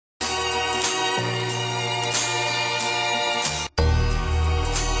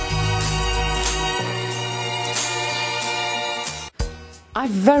I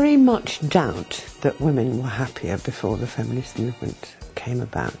very much doubt that women were happier before the feminist movement came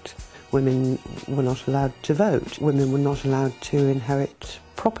about. Women were not allowed to vote. Women were not allowed to inherit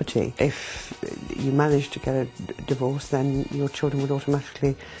property. If you managed to get a divorce, then your children would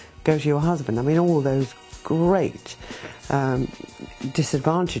automatically go to your husband. I mean, all those great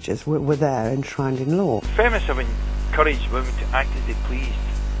disadvantages were there enshrined in law. Feminists have encouraged women to act as they pleased.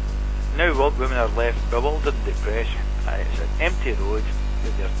 Now women are left bewildered and depressed. It's an empty road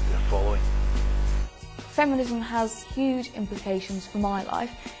that they're following. Feminism has huge implications for my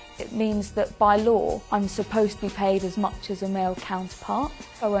life. It means that by law I'm supposed to be paid as much as a male counterpart.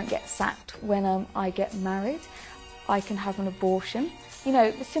 I won't get sacked when I get married. I can have an abortion. You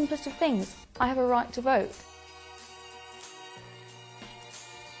know, the simplest of things. I have a right to vote.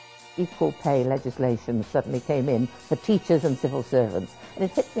 Equal pay legislation suddenly came in for teachers and civil servants. And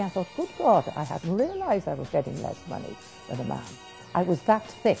it hit me, I thought, good God, I hadn't realised I was getting less money than a man. I was that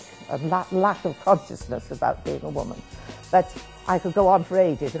thick of lack of consciousness about being a woman. But I could go on for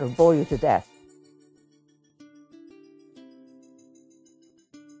ages and it would bore you to death.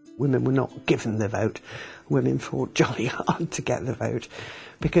 Women were not given the vote. Women fought jolly hard to get the vote.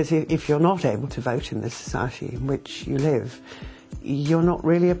 Because if you're not able to vote in the society in which you live, you're not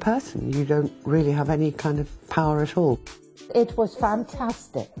really a person. You don't really have any kind of power at all. It was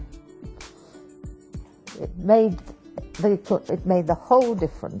fantastic. It made the whole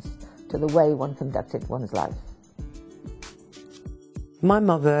difference to the way one conducted one's life. My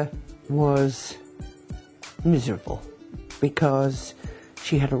mother was miserable because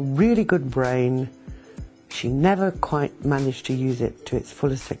she had a really good brain. She never quite managed to use it to its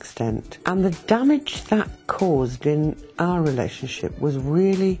fullest extent. And the damage that caused in our relationship was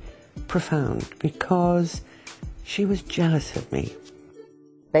really profound because she was jealous of me.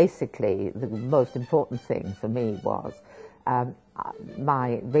 Basically, the most important thing for me was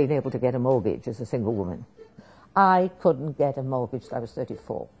my being able to get a mortgage as a single woman. I couldn't get a mortgage till I was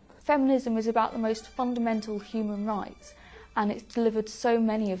 34. Feminism is about the most fundamental human rights, and it's delivered so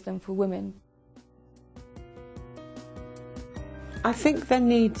many of them for women. I think there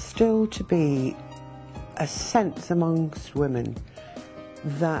needs still to be a sense amongst women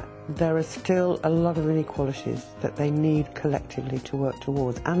that there are still a lot of inequalities that they need collectively to work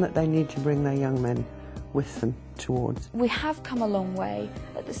towards, and that they need to bring their young men with them towards. We have come a long way.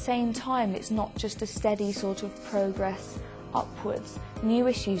 At the same time, it's not just a steady sort of progress upwards. New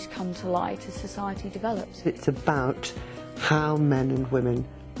issues come to light as society develops. It's about how men and women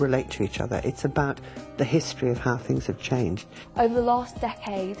relate to each other. It's about the history of how things have changed. Over the last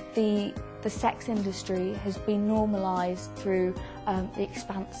decade, the sex industry has been normalised through the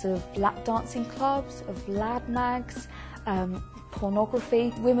expanse of lap dancing clubs, of lad mags,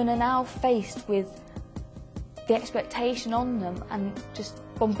 pornography. Women are now faced with the expectation on them and just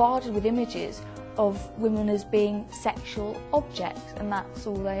bombarded with images of women as being sexual objects, and that's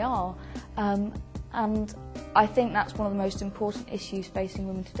all they are. And I think that's one of the most important issues facing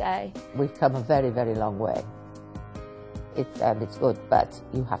women today. We've come a very, very long way. It's good, but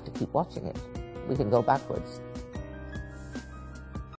you have to keep watching it. We can go backwards.